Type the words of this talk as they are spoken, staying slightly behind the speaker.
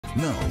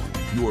Now,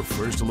 your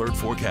first alert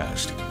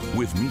forecast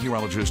with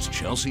meteorologist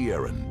Chelsea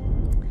Aaron.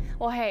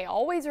 Well, hey,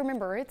 always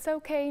remember it's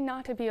okay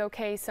not to be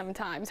okay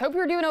sometimes. Hope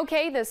you're doing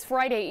okay this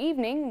Friday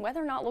evening.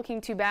 Weather not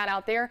looking too bad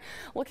out there,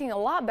 looking a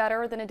lot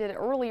better than it did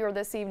earlier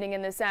this evening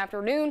and this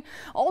afternoon.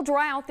 All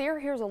dry out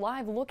there. Here's a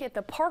live look at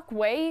the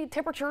Parkway.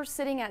 Temperatures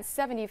sitting at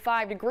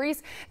 75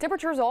 degrees.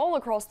 Temperatures all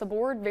across the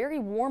board, very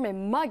warm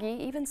and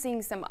muggy, even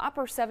seeing some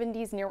upper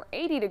 70s near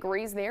 80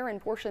 degrees there in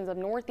portions of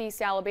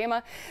northeast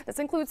Alabama. This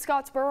includes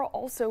Scottsboro,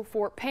 also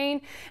Fort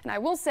Payne. And I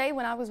will say,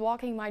 when I was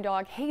walking my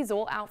dog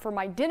Hazel out for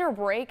my dinner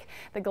break,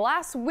 the glass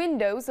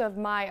windows of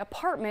my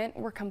apartment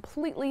were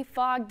completely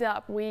fogged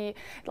up. We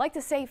like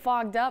to say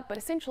fogged up, but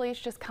essentially it's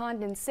just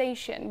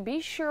condensation.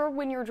 Be sure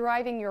when you're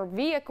driving your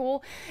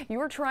vehicle,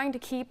 you're trying to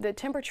keep the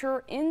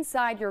temperature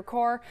inside your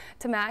car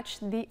to match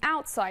the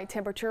outside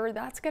temperature.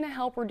 That's going to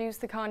help reduce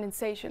the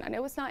condensation. I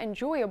know it's not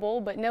enjoyable,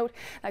 but note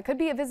that could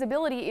be a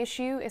visibility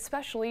issue,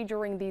 especially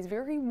during these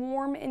very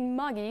warm and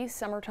muggy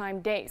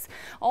summertime days.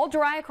 All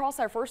dry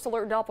across our first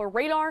alert Doppler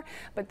radar,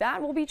 but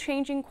that will be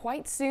changing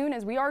quite soon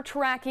as we are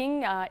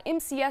tracking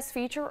MCS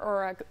feature,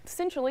 or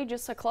essentially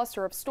just a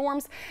cluster of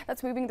storms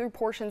that's moving through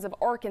portions of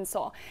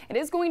Arkansas. It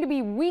is going to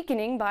be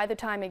weakening by the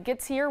time it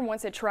gets here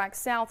once it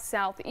tracks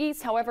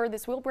south-southeast. However,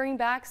 this will bring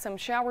back some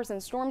showers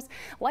and storms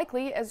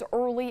likely as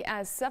early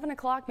as 7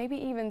 o'clock, maybe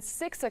even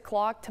 6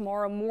 o'clock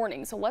tomorrow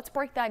morning. So let's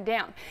break that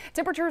down.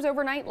 Temperatures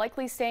overnight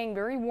likely staying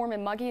very warm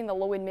and muggy in the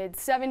low and mid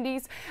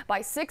 70s.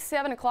 By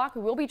 6-7 o'clock,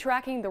 we will be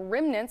tracking the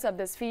remnants of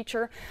this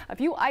feature. A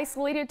few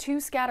isolated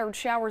to scattered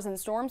showers and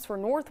storms for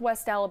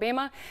northwest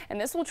Alabama, and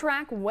this will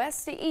track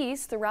west to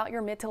east throughout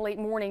your mid to late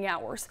morning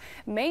hours.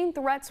 Main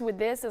threats with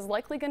this is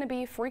likely going to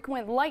be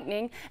frequent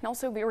lightning and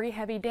also very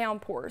heavy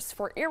downpours.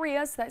 For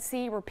areas that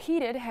see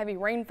repeated heavy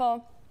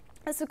rainfall,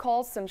 this will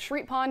cause some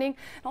street ponding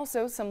and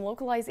also some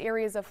localized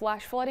areas of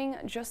flash flooding,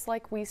 just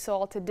like we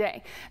saw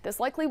today. This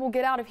likely will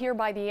get out of here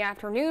by the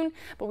afternoon,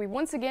 but we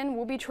once again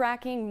will be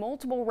tracking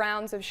multiple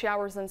rounds of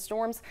showers and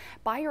storms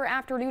by your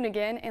afternoon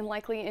again and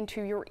likely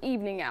into your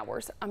evening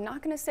hours. I'm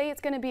not going to say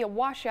it's going to be a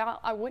washout.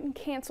 I wouldn't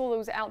cancel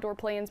those outdoor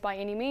plans by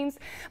any means,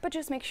 but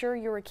just make sure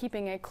you're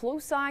keeping a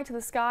close eye to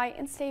the sky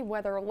and stay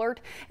weather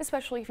alert,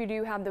 especially if you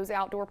do have those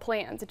outdoor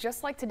plans.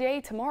 Just like today,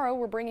 tomorrow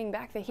we're bringing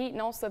back the heat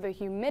and also the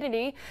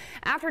humidity.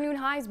 Afternoon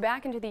highs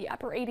back into the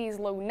upper 80s,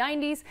 low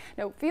 90s.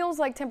 No, feels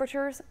like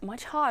temperatures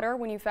much hotter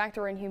when you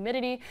factor in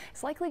humidity.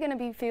 It's likely going to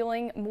be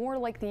feeling more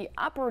like the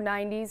upper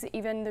 90s,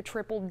 even the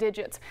triple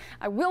digits.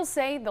 I will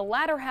say the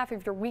latter half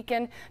of your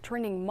weekend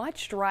trending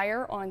much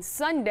drier on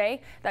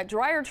Sunday. That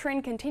drier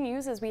trend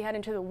continues as we head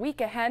into the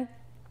week ahead.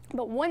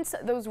 But once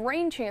those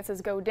rain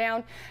chances go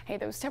down, hey,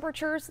 those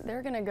temperatures,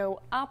 they're going to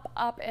go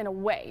up and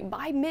away.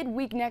 By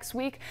midweek next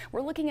week,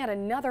 we're looking at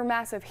another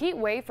massive heat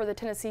wave for the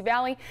Tennessee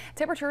Valley.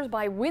 Temperatures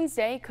by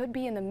Wednesday could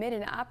be in the mid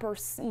and upper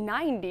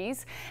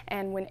 90s.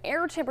 And when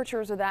air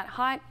temperatures are that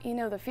hot, you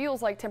know, the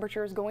feels like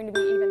temperature is going to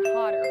be even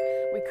hotter.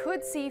 We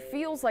could see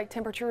feels like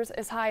temperatures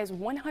as high as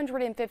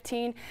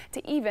 115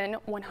 to even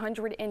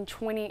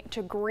 120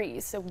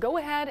 degrees. So go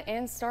ahead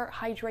and start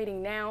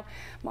hydrating now.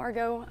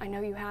 Margot, I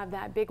know you have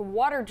that big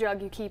water jug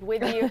you keep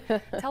with you.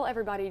 Tell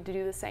everybody to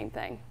do the same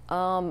thing.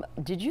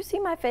 Did you see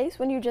my face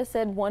when you just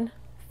said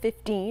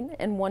 115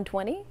 and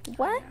 120?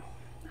 What?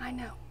 I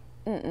know.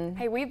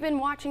 Hey, we've been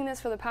watching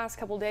this for the past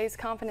couple days.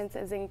 Confidence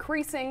is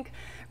increasing.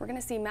 We're going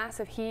to see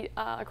massive heat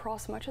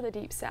across much of the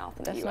deep south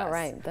in the U.S. That's not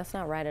right. That's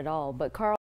not right at all. But Carl.